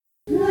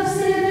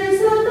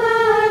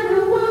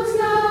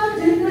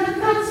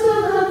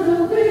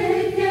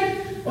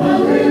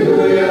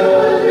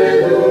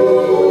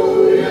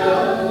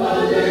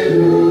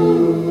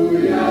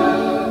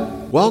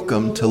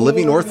Welcome to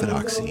Living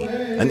Orthodoxy,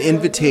 an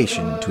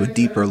invitation to a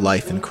deeper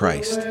life in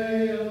Christ.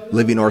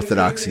 Living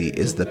Orthodoxy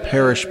is the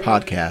parish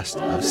podcast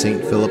of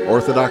St. Philip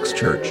Orthodox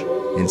Church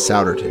in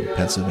Souderton,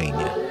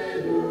 Pennsylvania.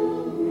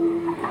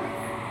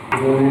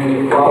 In the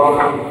name of the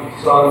Father,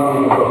 Son,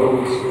 and of the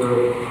Holy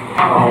Spirit.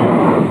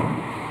 Amen.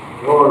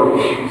 Lord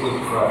Jesus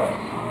Christ.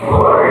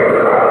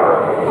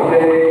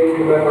 Today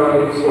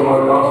commemorates in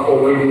our Gospel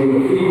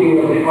reading the feeding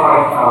of the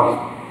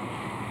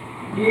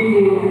 5,000.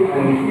 Eating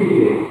and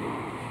feeding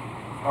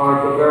are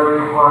at the very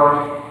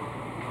heart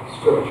of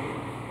Scripture.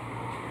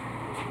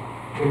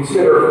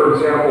 Consider, for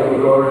example,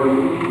 the Garden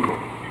of Eden,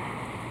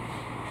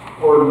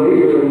 or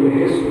later in the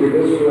history of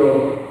Israel,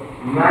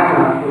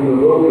 manna in the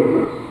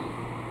wilderness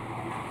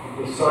of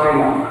the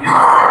Sinai,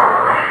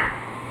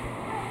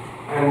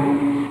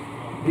 and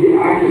the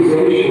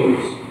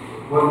accusations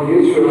when the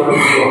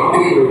Israelites were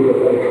hungry that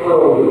they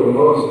hurled at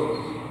Moses.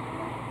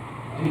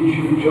 Did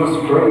you just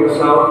bring us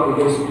out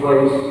to this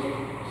place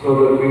so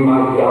that we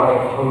might die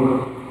of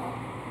hunger?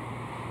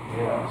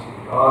 Yes,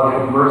 God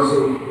had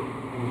mercy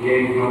and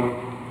gave them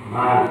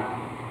manna.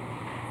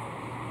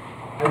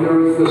 And there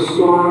is the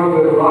story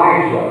of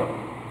Elijah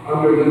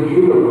under the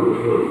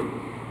juniper tree,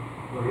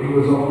 where he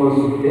was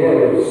almost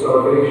dead of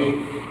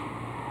starvation,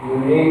 and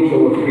an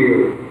angel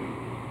appeared,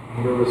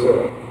 and there was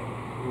a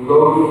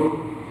loaf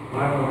of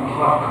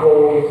hot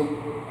coals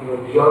and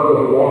a jug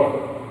of water,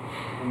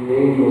 and the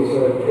angel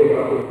said, "Take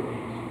up and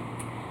eat."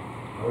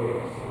 Oh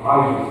yes,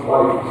 Elijah's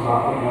life was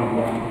not to end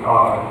that.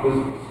 God had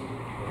business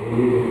that he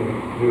needed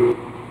him to do.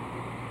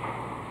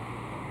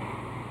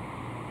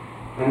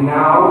 And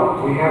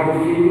now we have the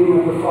feeding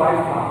of the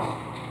 5,000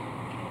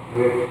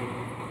 with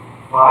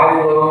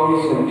 5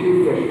 loaves and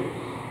 2 fishes.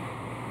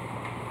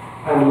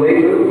 And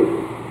later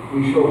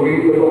we shall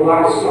read of the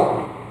Last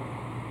Supper.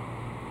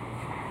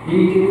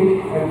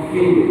 Eating and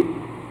feeding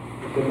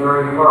is the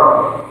very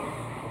heart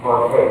of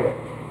our faith.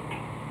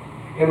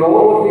 In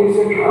all of these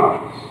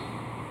accounts,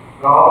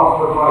 God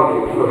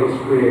provided for His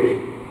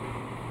creation.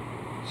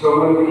 So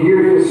when we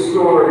hear this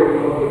story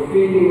of the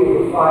feeding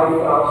of the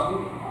 5,000,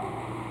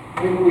 I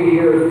think we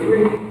hear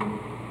 3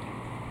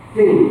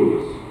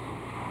 themes.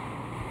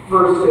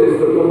 First is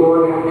that the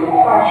Lord had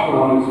compassion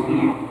on His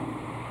people,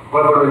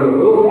 whether in the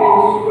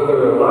wilderness, whether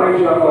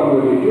Elijah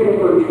under the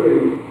juniper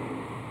tree,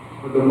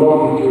 or the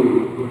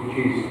multitude with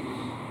Jesus.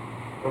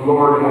 The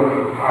Lord had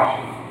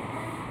compassion.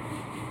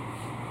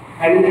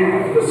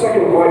 And the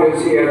second point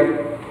is He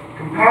had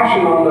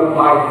compassion on them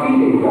by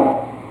feeding them.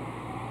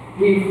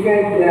 He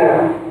fed them,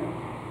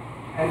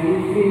 and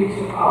He feeds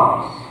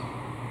us.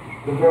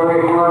 The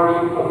very heart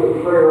of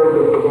the prayer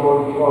that the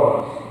Lord taught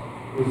us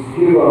is,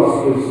 "Give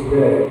us this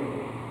day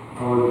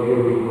our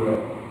daily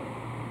bread."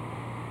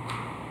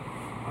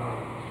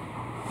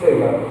 I say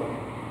that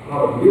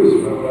not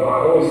amusement, but I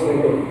always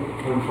think of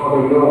when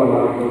Father Noah and I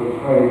go to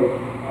pray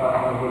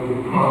with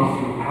the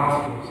Protestant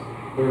pastors.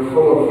 They're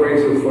full of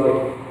phrases like,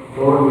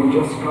 "Lord, we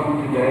just come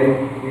today.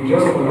 We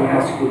just want to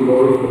ask you,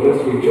 Lord, for this.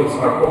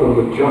 I call them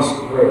the just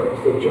prayers.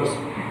 We're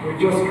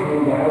just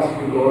coming to ask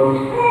you, Lord,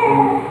 and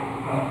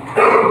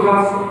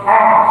just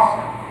ask."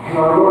 And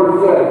our Lord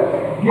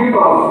said, "Give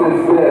us this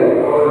day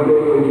our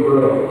daily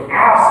bread."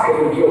 Ask and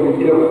it shall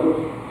be given.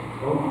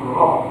 Don't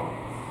wrong.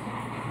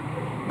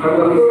 And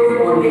the third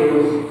point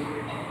is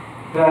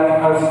that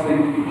as the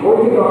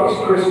Orthodox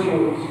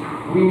Christians,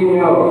 we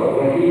know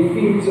that He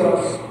feeds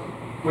us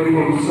with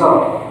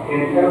Himself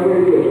in every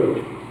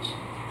liturgy,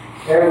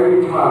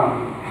 every time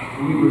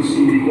we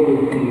receive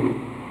Holy Communion.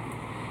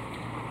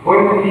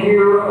 When we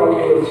hear of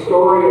the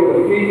story of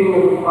the feeding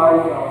of the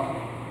 5,000,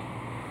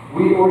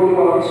 we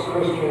Orthodox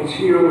Christians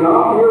hear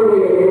not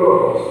merely a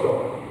miracle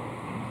story,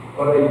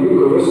 but a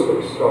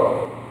Eucharistic story.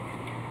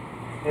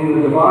 In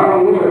the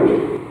Divine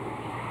Liturgy,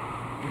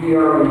 we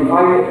are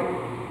invited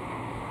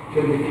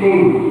to the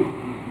kingdom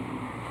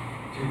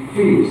to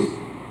feast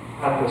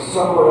at the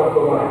supper of the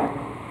Lamb.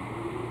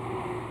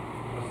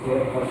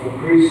 As the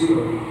priest or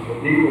the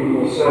deacon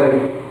will say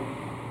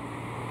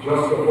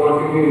just before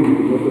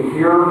communion, with the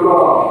fear of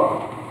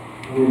God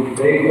and in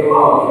faith and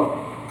love,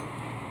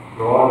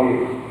 draw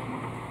near.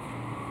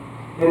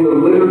 In the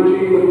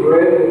liturgy, the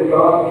bread that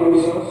God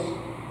gives us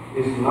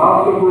is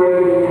not the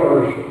bread that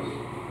perishes,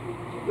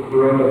 but the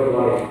bread of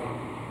life.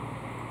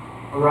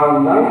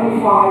 Around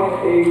 95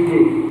 A.D.,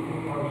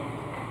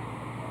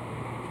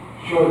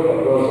 short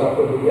that goes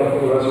after the death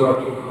and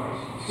resurrection of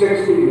Christ,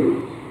 60 years,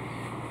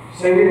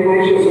 St.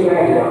 Ignatius of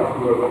Antioch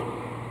wrote,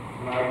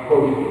 and I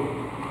quote you,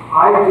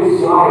 "I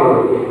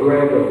desire the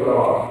bread of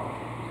God,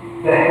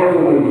 the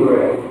heavenly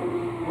bread,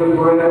 the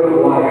bread of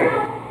life,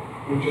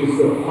 which is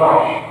the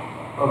flesh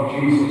of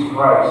Jesus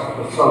Christ,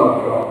 the Son of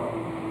God.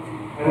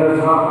 And as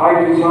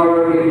I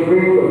desire the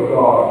drink of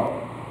God,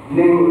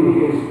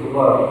 namely His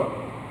blood,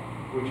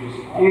 which is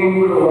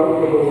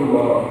incorruptible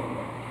love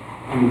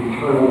and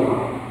eternal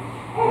life."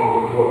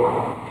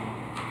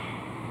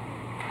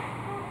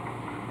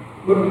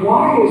 But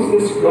why is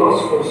this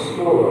gospel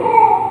story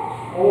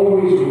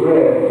always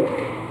read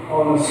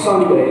on a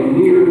Sunday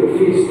near the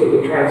Feast of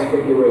the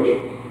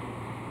Transfiguration?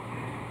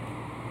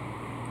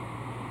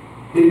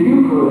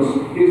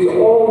 Eucharist is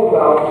all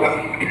about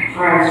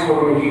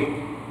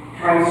transformation,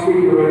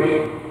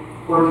 transfiguration,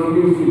 or to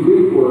use the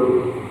Greek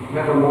word,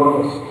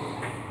 metamorphosis.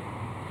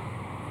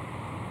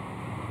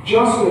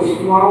 Just as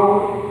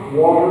flour,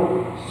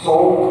 water,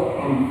 salt,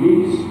 and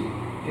yeast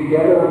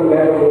together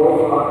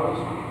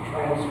metamorphose,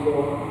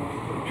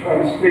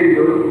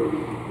 transfigure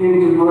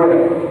into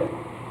bread,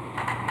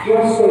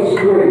 just as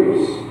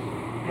grapes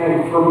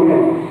can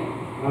ferment,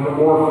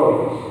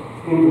 metamorphose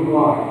into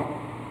wine,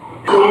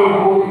 so in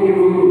Holy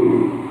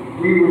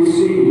Communion we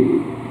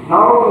receive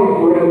not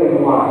only bread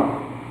and wine,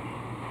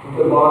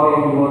 but the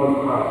body and blood of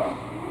Christ,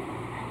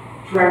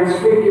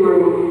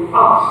 transfiguring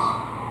us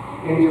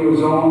into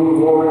His own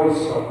glorious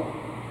Son.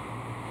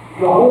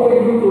 The Holy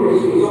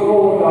Eucharist is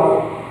all about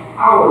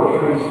our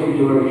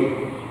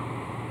transfiguration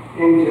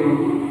into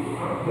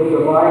the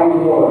divine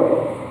glory,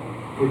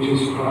 which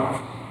is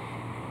Christ.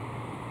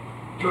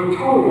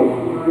 Tertullian,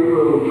 a very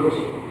early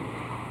Christian,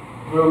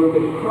 wrote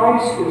that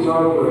Christ is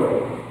our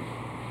bread,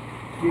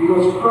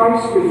 because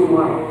Christ is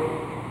life,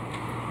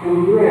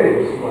 and bread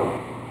is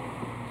life.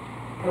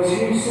 As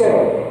He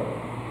said,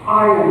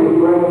 I am the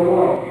bread of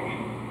life,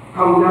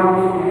 come down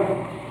from heaven.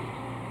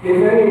 If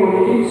anyone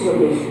eats of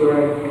this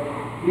bread,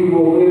 he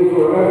will live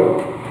forever.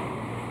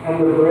 And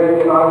the bread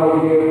that I will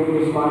give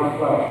is my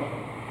flesh,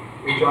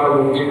 which I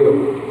will give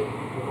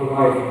for the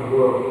life of the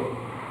world.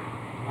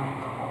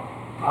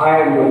 I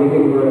am the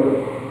living bread,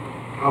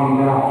 come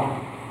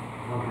down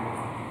from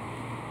heaven.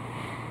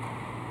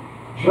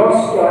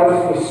 Just as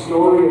the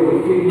story of the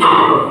feeding of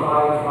the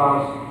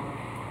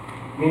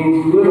 5,000 means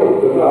little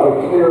without a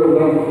clear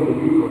link to the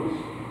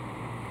Eucharist,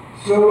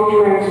 so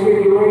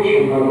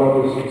transfiguration, my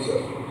brothers and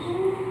sisters,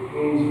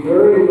 means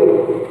very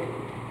little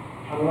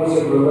unless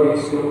it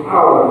relates to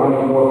our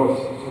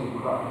metamorphosis in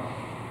Christ.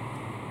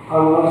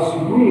 Unless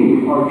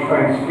we are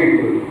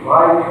transfigured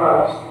by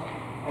Christ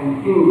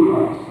and in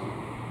Christ,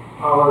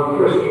 our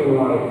Christian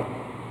life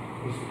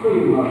is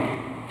pretty much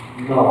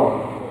null.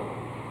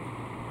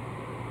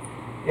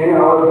 In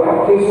our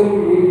baptism,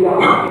 we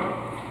die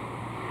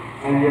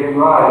and yet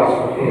rise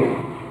with Him.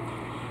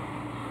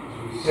 As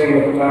we sing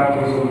at the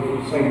baptism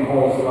from St.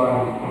 Paul's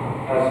line,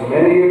 as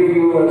many of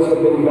you as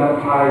have been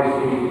baptized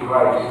into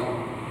Christ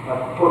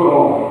have put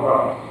on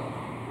Christ.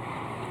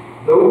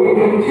 Though we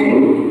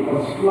continue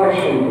as flesh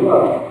and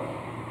blood,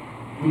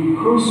 we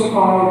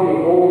crucified the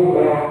old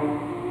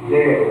man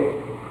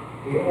daily,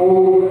 the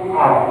old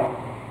Adam,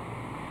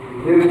 who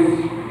lives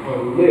or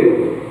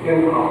lived in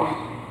us,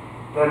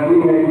 that we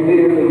may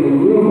live in the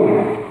new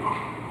man,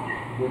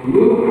 the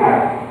new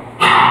Adam,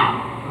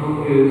 who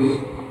is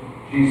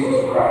Jesus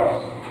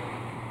Christ.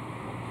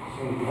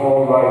 St.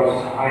 Paul writes,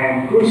 I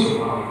am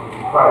crucified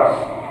with Christ.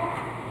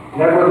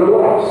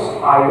 Nevertheless,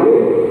 I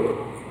live,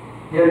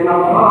 yet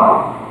not I,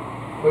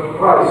 but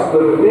Christ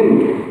liveth in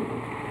me.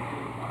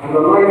 And the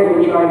life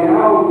which I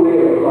now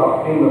live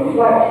in the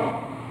flesh,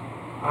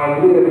 I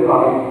live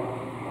by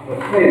the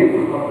faith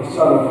of the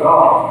Son of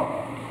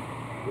God,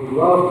 who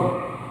loved me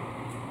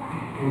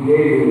and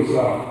gave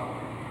Himself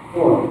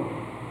for me.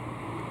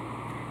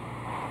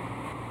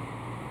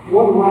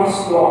 One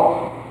last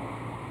thought.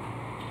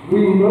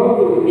 We know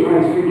that the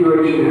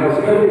Transfiguration has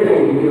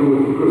everything to do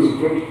with the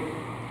crucifixion.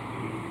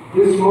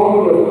 This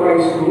moment of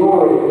Christ's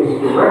glory is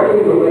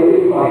directly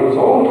related by His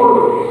own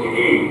words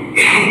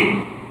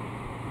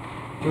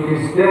to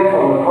His death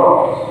on the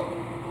cross.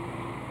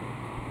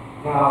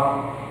 Now,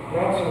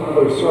 that's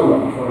another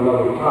sermon for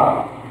another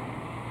time.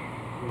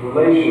 The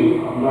relation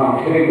of Mount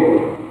Tabor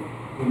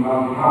to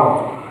Mount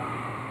Calvary.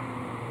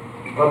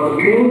 But the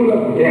theme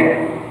of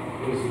death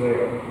is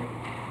there.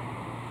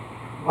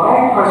 My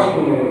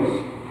question is,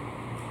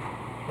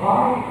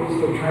 why is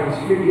the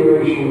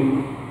Transfiguration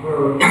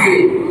where it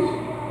is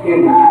in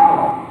the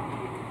calendar?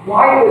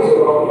 Why is it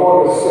on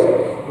August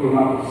 6th,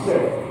 not the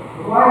 6th?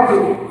 Why is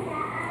it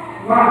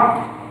not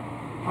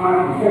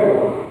in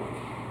February?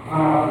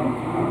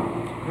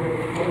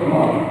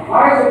 Why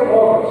is it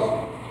August?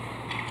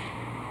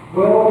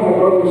 Well, my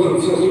brothers and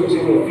sisters,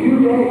 in a few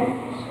days,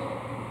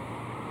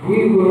 we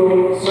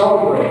will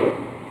celebrate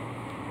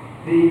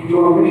the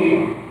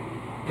Dormition,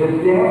 the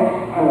death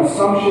and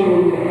assumption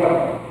into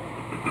heaven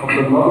of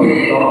the Mother of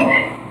God,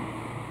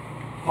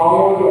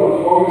 followed on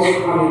August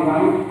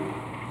 29th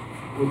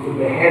with the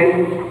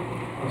beheading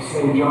of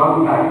St.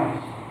 John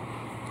Baptist.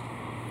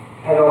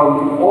 And on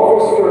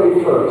August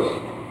 31st,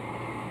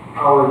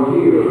 our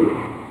year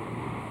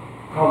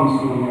comes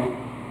to an end.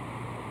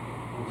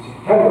 On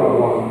September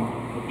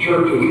 1, the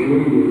Church's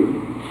New Year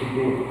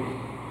begins.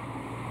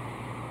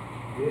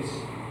 This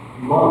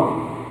month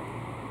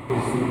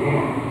is the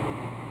end.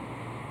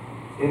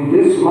 In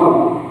this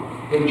month,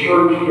 the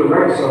Church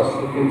directs us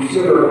to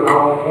consider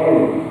our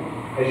end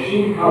as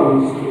she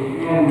comes to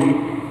the end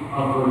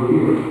of her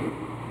year.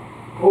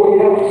 Oh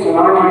yes, and I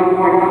might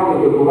point out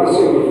that the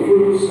blessing of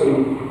fruits and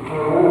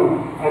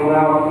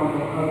now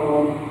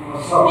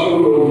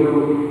Assumption will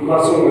do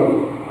blessing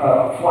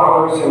of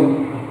flowers and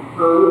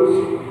herbs.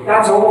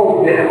 That's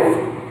all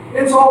death.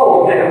 It's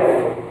all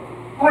death.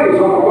 Please,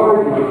 on the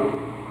garden.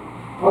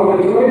 When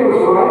the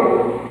tomatoes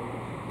ripe,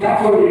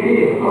 That's what you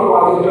need.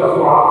 Otherwise it just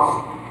rots.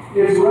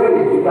 It's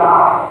ready to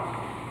die.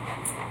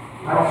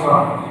 That's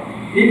right.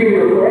 Even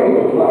your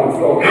perennial plants,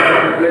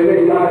 they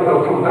may die,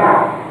 they'll come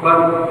back.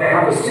 But they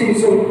have a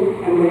season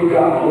and they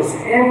die. This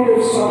end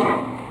of summer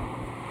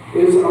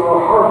is our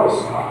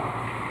harvest time.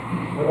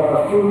 That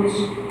our fruits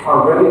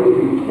are ready to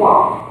be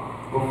plucked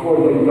before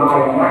they die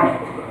a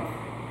natural death.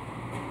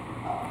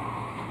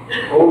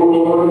 Oh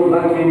Lord,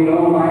 let me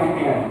know my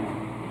end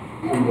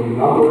and the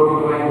number of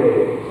my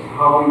days.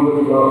 How we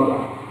would love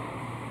that.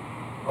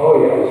 Oh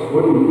yes,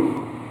 wouldn't we?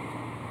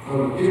 So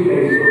 2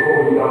 days before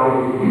we die,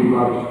 we would be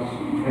righteous.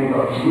 Make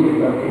our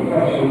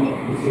confession,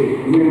 we say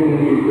communion,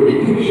 we put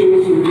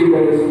t-shirts for 2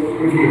 days,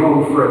 we'd be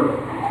home free.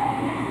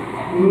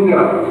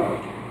 No.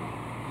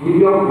 We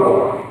don't know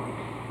that.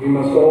 We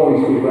must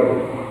always be ready.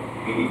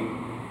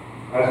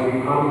 As we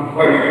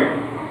contemplate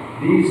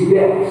these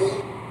deaths,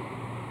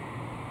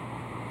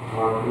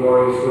 our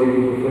glorious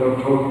Lady of the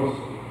Theotokos,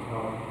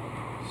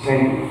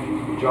 Saint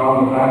John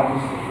the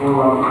Baptist, the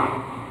forerunner,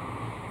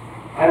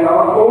 and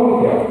our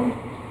own death.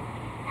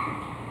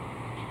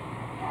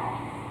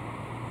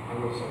 I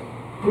was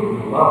putting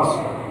the last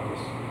on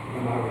this,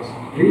 and I was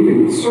leaving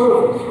the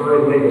service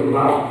very late at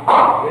night,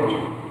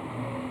 vigil.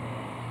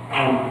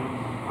 And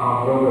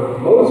Brother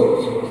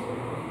Moses was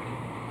there.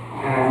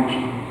 And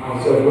I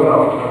said,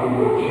 well, I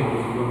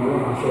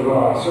said,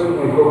 well, I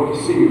certainly hope to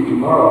see you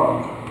tomorrow.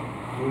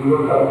 And he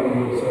looked at me and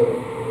he said,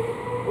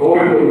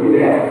 only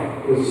death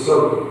is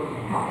certain.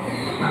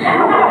 The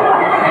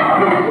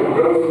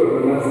ghost of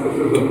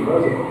anestheticism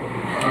present.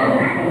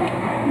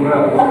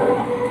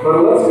 But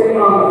let's be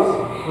honest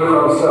with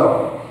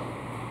ourselves.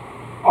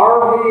 Are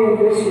we in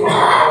this life,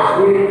 as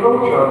we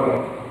approach our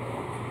death,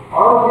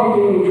 are we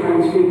being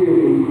transfigured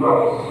in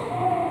Christ?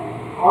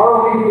 Are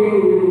we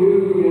being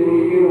renewed in the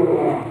inner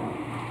man,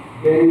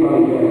 day by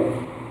day?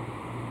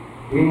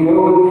 We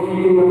know in the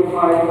feeding of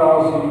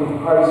 5,000 that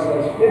Christ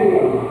has pity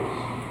on us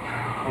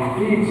and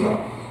feeds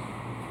us.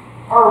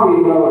 Are we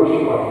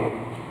nourished by Him?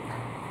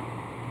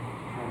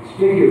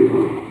 Transfigured by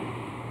Him?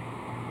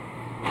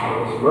 By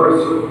His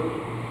mercy,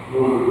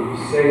 will we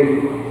save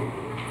us?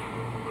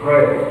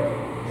 Pray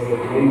that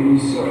it may be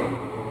so.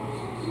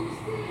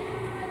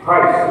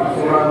 Christ is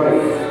in our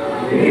midst.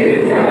 He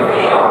is in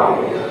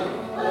our midst.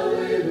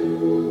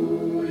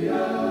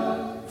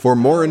 For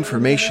more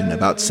information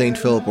about St.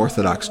 Philip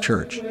Orthodox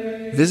Church,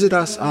 visit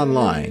us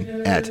online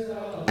at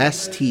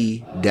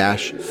st-philip.net.